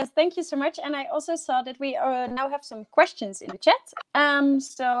 Yes, thank you so much. And I also saw that we now have some questions in the chat.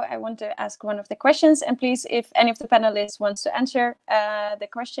 So I want to ask one of the questions. And please, if any of the panelists wants to answer the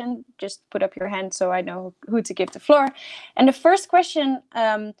question, just put up your hand so I know who to give the floor. And the first question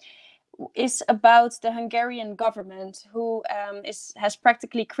is about the Hungarian government, who has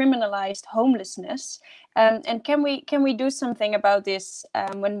practically criminalized homelessness. And can we do something about this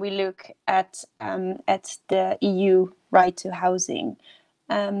when we look at the EU right to housing?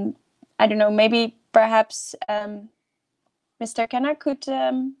 I don't know, maybe perhaps Mr. Kenna could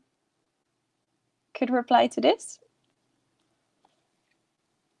reply to this.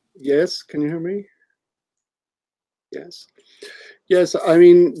 Yes, can you hear me? Yes. Yes, I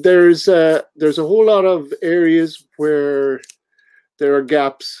mean, there's a whole lot of areas where there are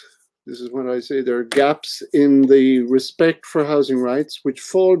gaps This is what I say. There are gaps in the respect for housing rights, which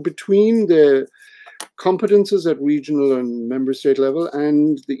fall between the competences at regional and member state level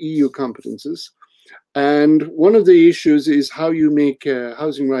and the EU competences. And one of the issues is how you make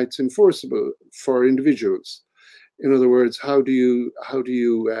housing rights enforceable for individuals. In other words, how do you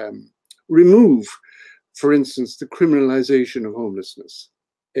remove, for instance, the criminalization of homelessness,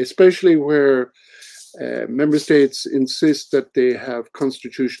 especially where member states insist that they have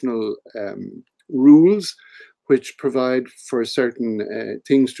constitutional rules which provide for certain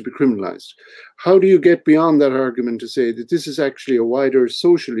things to be criminalized. How do you get beyond that argument to say that this is actually a wider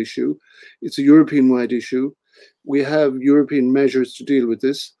social issue? It's a European-wide issue. We have European measures to deal with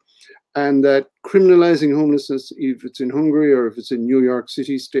this, and that criminalizing homelessness, if it's in Hungary or if it's in New York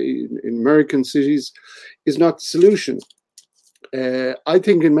City, in American cities, is not the solution. I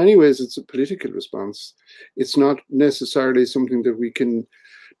think in many ways it's a political response. It's not necessarily something that we can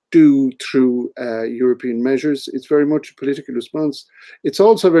do through European measures. It's very much a political response. It's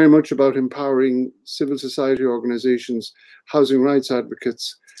also very much about empowering civil society organizations, housing rights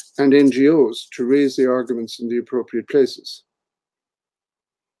advocates, and NGOs to raise the arguments in the appropriate places.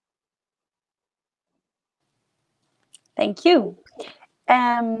 Thank you.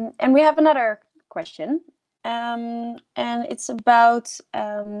 And we have another question. And it's about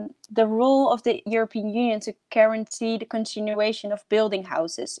the role of the European Union to guarantee the continuation of building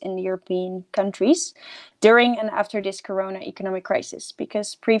houses in the European countries during and after this corona economic crisis,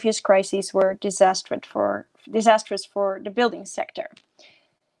 because previous crises were disastrous for the building sector.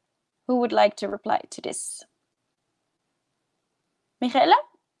 Who would like to reply to this? Michaela?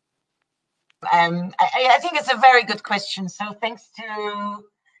 I think it's a very good question. So thanks to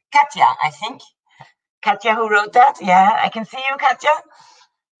Katja, I think. Katja, who wrote that? Yeah, I can see you, Katja.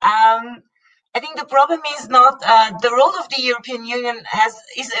 I think the problem is not the role of the European Union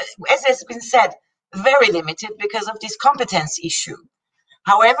is, as has been said, very limited because of this competence issue.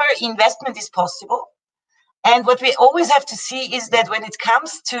 However, investment is possible. And what we always have to see is that when it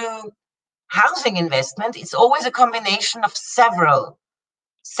comes to housing investment, it's always a combination of several,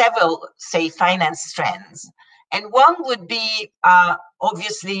 say, finance strands. And one would be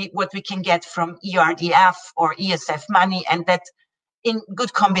obviously what we can get from ERDF or ESF money, and that in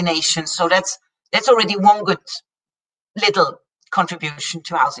good combination. So that's already one good little contribution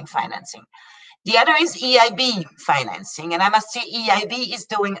to housing financing. The other is EIB financing. And I must say EIB is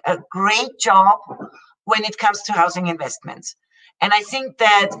doing a great job when it comes to housing investments. And I think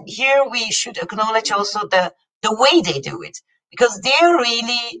that here we should acknowledge also the way they do it, because they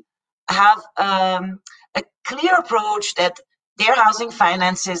really have a clear approach that their housing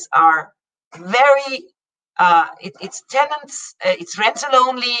finances are very, it's tenants, it's rental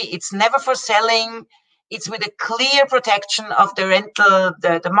only, it's never for selling, it's with a clear protection of the rental,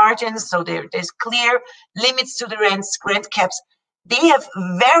 the margins, so there's clear limits to the rent caps. They have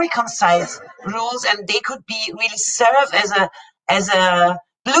very concise rules, and they could be really serve as a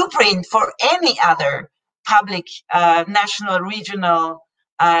blueprint for any other public, national, regional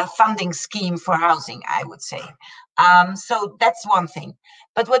funding scheme for housing, I would say. So that's one thing.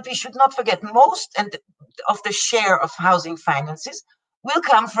 But what we should not forget, most of the share of housing finances will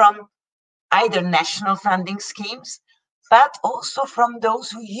come from either national funding schemes, but also from those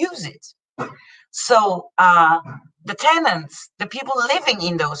who use it. So the tenants, the people living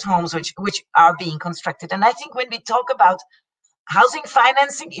in those homes which are being constructed. And I think when we talk about housing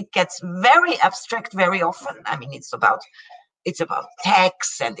financing, it gets very abstract very often. I mean, it's about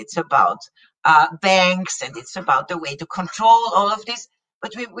tax, and it's about banks, and it's about the way to control all of this.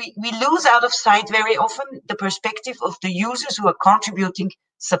 But we lose out of sight very often the perspective of the users who are contributing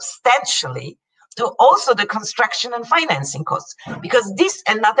substantially to also the construction and financing costs. Because this,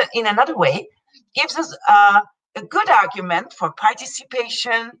 in another way, gives us a good argument for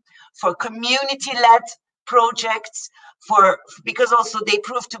participation, for community-led projects, because also they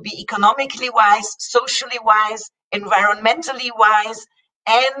prove to be economically wise, socially wise, environmentally wise,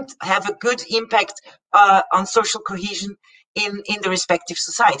 and have a good impact on social cohesion in the respective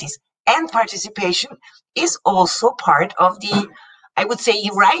societies. And participation is also part of the, I would say,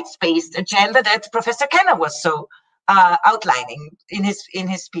 rights-based agenda that Professor Kenna was so outlining in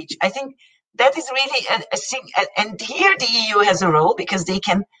his speech. I think that is really a thing, and here the EU has a role, because they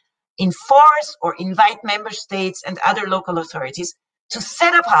can enforce or invite member states and other local authorities to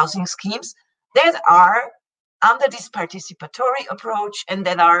set up housing schemes that are under this participatory approach, and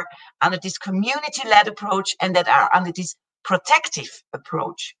that are under this community-led approach, and that are under this protective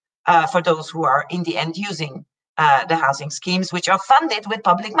approach for those who are in the end using the housing schemes, which are funded with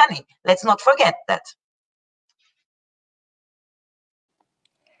public money. Let's not forget that.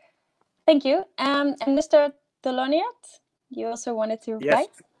 Thank you. And Mr. Deloniat, you also wanted to reply?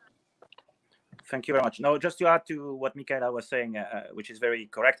 Yes. Thank you very much. No, just to add to what Michaela was saying, which is very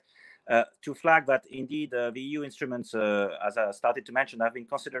correct, to flag that indeed the EU instruments, as I started to mention, have been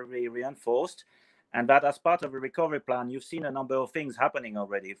considerably reinforced, and that as part of the recovery plan, you've seen a number of things happening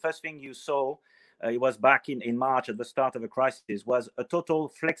already. First thing you saw, it was back in March at the start of the crisis, was a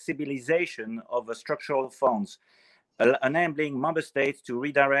total flexibilization of the structural funds, enabling member states to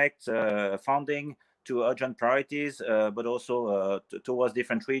redirect funding to urgent priorities, but also towards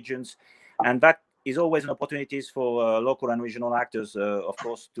different regions. And that is always an opportunity for local and regional actors, of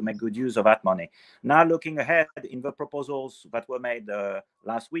course, to make good use of that money. Now, looking ahead in the proposals that were made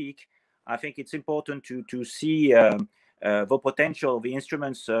last week, I think it's important to see the potential of the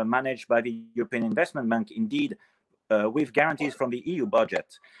instruments managed by the European Investment Bank, indeed, with guarantees from the EU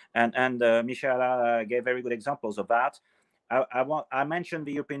budget. And Michaela gave very good examples of that. I mentioned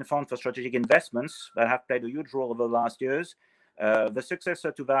the European Fund for Strategic Investments that have played a huge role over the last years. The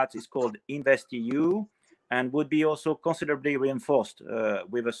successor to that is called InvestEU and would be also considerably reinforced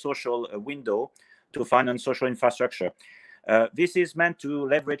with a social window to finance social infrastructure. This is meant to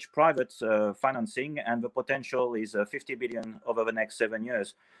leverage private financing, and the potential is 50 billion over the next 7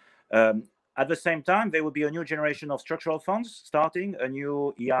 years. At the same time, there will be a new generation of structural funds starting, a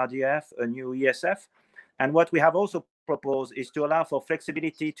new ERDF, a new ESF. And what we have also proposed is to allow for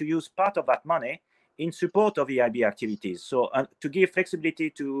flexibility to use part of that money in support of EIB activities. So to give flexibility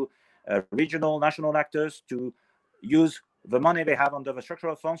to regional, national actors to use the money they have under the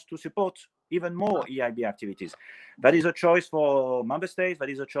structural funds to support even more EIB activities. That is a choice for member states, that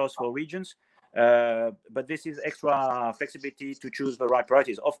is a choice for regions. But this is extra flexibility to choose the right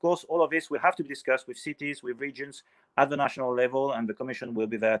priorities. Of course, all of this will have to be discussed with cities, with regions at the national level, and the Commission will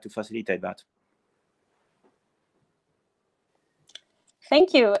be there to facilitate that.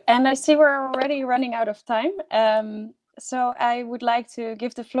 Thank you. And I see we're already running out of time. So I would like to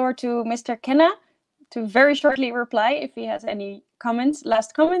give the floor to Mr. Kenna to very shortly reply if he has any comments,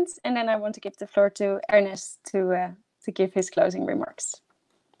 last comments. And then I want to give the floor to Ernest to give his closing remarks.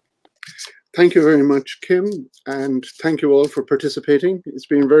 Thank you very much, Kim, and thank you all for participating. It's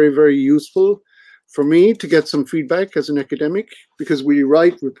been very, very useful for me to get some feedback as an academic, because we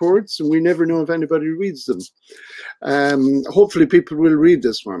write reports and we never know if anybody reads them. Hopefully people will read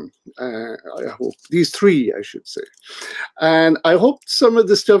this one. I hope these three, I should say. And I hope some of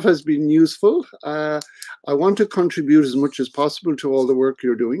the stuff has been useful. I want to contribute as much as possible to all the work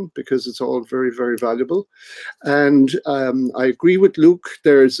you're doing, because it's all very, very valuable. And I agree with Luke.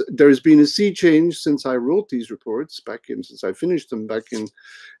 There's been a sea change since I wrote these reports since I finished them back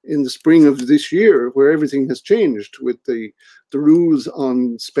in the spring of this year, where everything has changed with the rules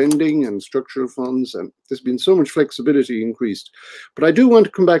on spending and structural funds, and there's been so much flexibility increased. But I do want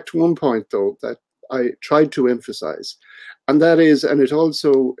to come back to one point, though, that I tried to emphasize, and that is, and it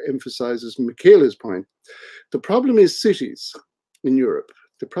also emphasizes Michaela's point, the problem is cities in Europe.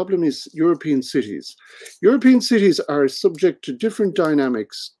 The problem is European cities. European cities are subject to different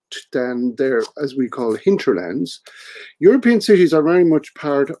dynamics than their, as we call, hinterlands. European cities are very much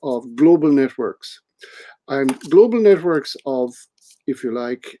part of global networks, and global networks of, if you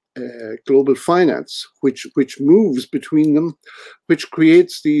like, global finance, which moves between them, which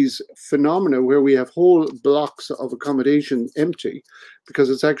creates these phenomena where we have whole blocks of accommodation empty, because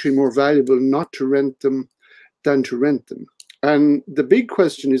it's actually more valuable not to rent them than to rent them. And the big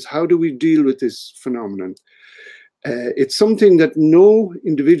question is, how do we deal with this phenomenon? It's something that no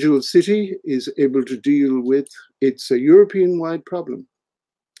individual city is able to deal with. It's a European-wide problem.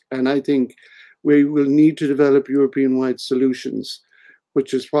 And I think we will need to develop European-wide solutions,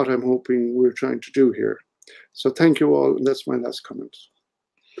 which is what I'm hoping we're trying to do here. So thank you all, and that's my last comment.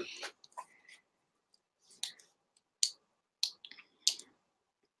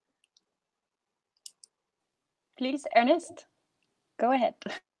 Please, Ernest, go ahead.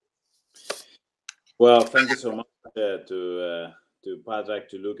 Well, thank you so much to Padraic,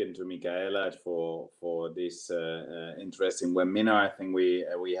 to Luke, and to Michaela for this interesting webinar. I think we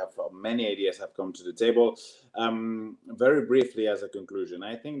have many ideas have come to the table. Very briefly, as a conclusion,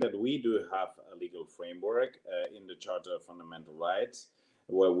 I think that we do have a legal framework in the Charter of Fundamental Rights,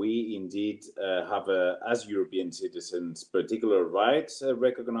 where we indeed have, as European citizens, particular rights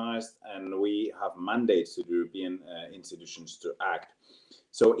recognized, and we have mandates to the European institutions to act.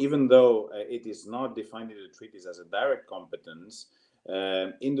 So even though it is not defined in the treaties as a direct competence,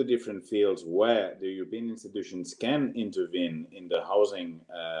 in the different fields where the European institutions can intervene in the housing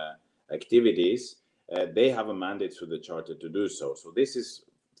activities, they have a mandate through the Charter to do so. So this is,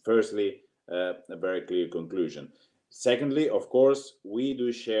 firstly, a very clear conclusion. Secondly, of course, we do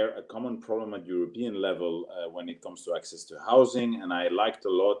share a common problem at European level when it comes to access to housing, and I liked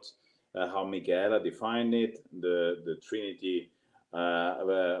a lot how Michaela defined it, the trinity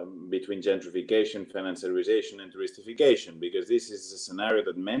between gentrification, financiarization, and touristification, because this is a scenario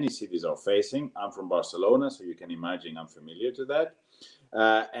that many cities are facing. I'm from Barcelona, so you can imagine I'm familiar to that.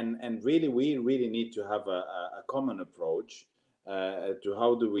 And really, we really need to have a common approach to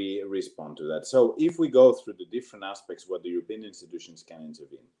how do we respond to that. So if we go through the different aspects where the European institutions can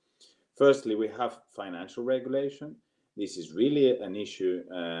intervene. Firstly, we have financial regulation. This is really an issue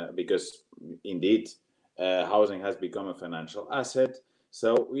because indeed housing has become a financial asset.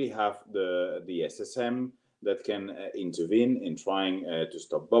 So we have the SSM that can intervene in trying to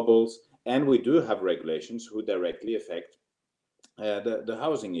stop bubbles. And we do have regulations who directly affect the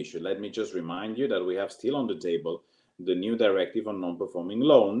housing issue. Let me just remind you that we have still on the table the new directive on non-performing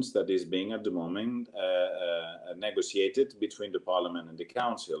loans that is being at the moment negotiated between the Parliament and the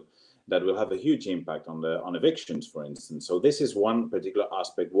Council, that will have a huge impact on evictions, for instance. So this is one particular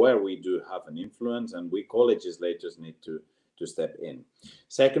aspect where we do have an influence, and we co-legislators need to step in.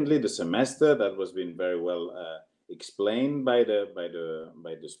 Secondly, the semester that was been very well explained by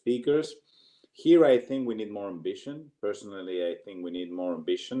the speakers. Here, I think we need more ambition. Personally, I think we need more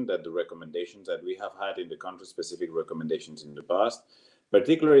ambition than the recommendations that we have had in the country-specific recommendations in the past.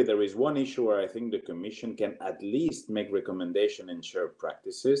 Particularly, there is one issue where I think the Commission can at least make recommendation and share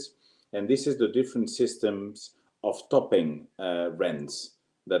practices, and this is the different systems of topping rents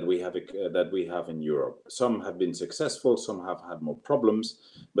that we have in Europe. Some have been successful, some have had more problems,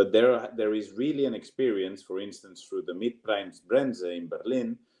 but there is really an experience, for instance, through the Mietpreisbremse in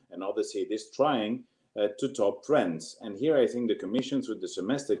Berlin and other cities trying to top rents. And here I think the Commission through the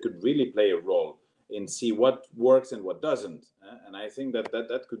semester could really play a role in see what works and what doesn't. And I think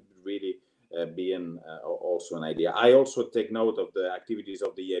that could really be also an idea. I also take note of the activities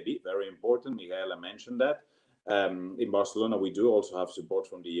of the EIB, very important. Michaela mentioned that. In Barcelona, we do also have support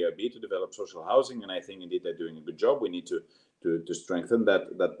from the EIB to develop social housing, and I think indeed they're doing a good job. We need to strengthen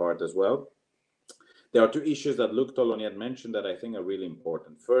that part as well. There are two issues that Luc Toloni had mentioned that I think are really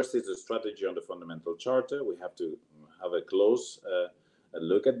important. First is the strategy on the Fundamental Charter. We have to have a close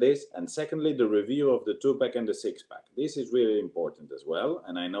look at this. And secondly, the review of the 2-pack and the 6-pack. This is really important as well.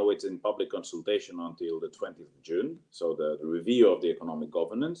 And I know it's in public consultation until the 20th of June. So the review of the economic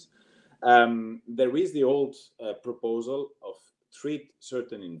governance. There is the old proposal of treat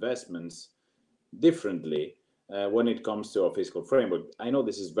certain investments differently when it comes to our fiscal framework. I know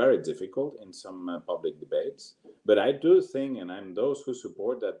this is very difficult in some public debates, but I do think, and I'm those who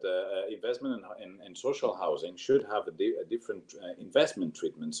support that investment in social housing should have a different investment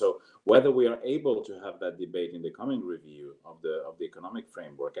treatment. So whether we are able to have that debate in the coming review of the economic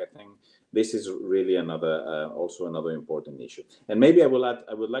framework, I think this is really also another important issue. And maybe I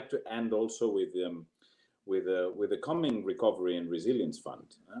would like to end also with the coming Recovery and Resilience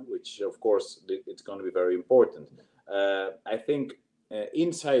Fund, which of course it's going to be very important. I think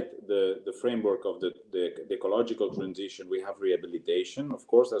inside the framework of the ecological transition, we have rehabilitation, of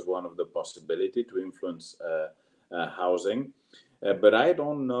course, as one of the possibility to influence housing. But I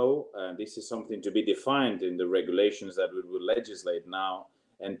don't know, this is something to be defined in the regulations that we will legislate now,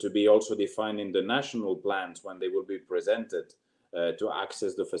 and to be also defined in the national plans when they will be presented to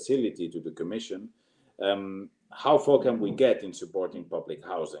access the facility to the Commission. How far can we get in supporting public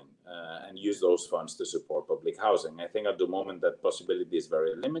housing and use those funds to support public housing? I think at the moment that possibility is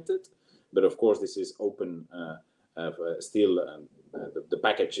very limited, but of course this is open still. The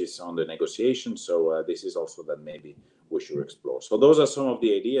package is on the negotiation, so this is also that maybe we should explore. So those are some of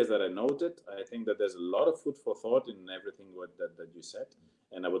the ideas that I noted. I think that there's a lot of food for thought in everything that you said,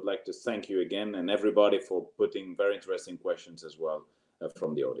 and I would like to thank you again and everybody for putting very interesting questions as well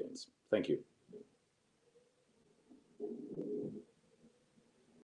from the audience. Thank you.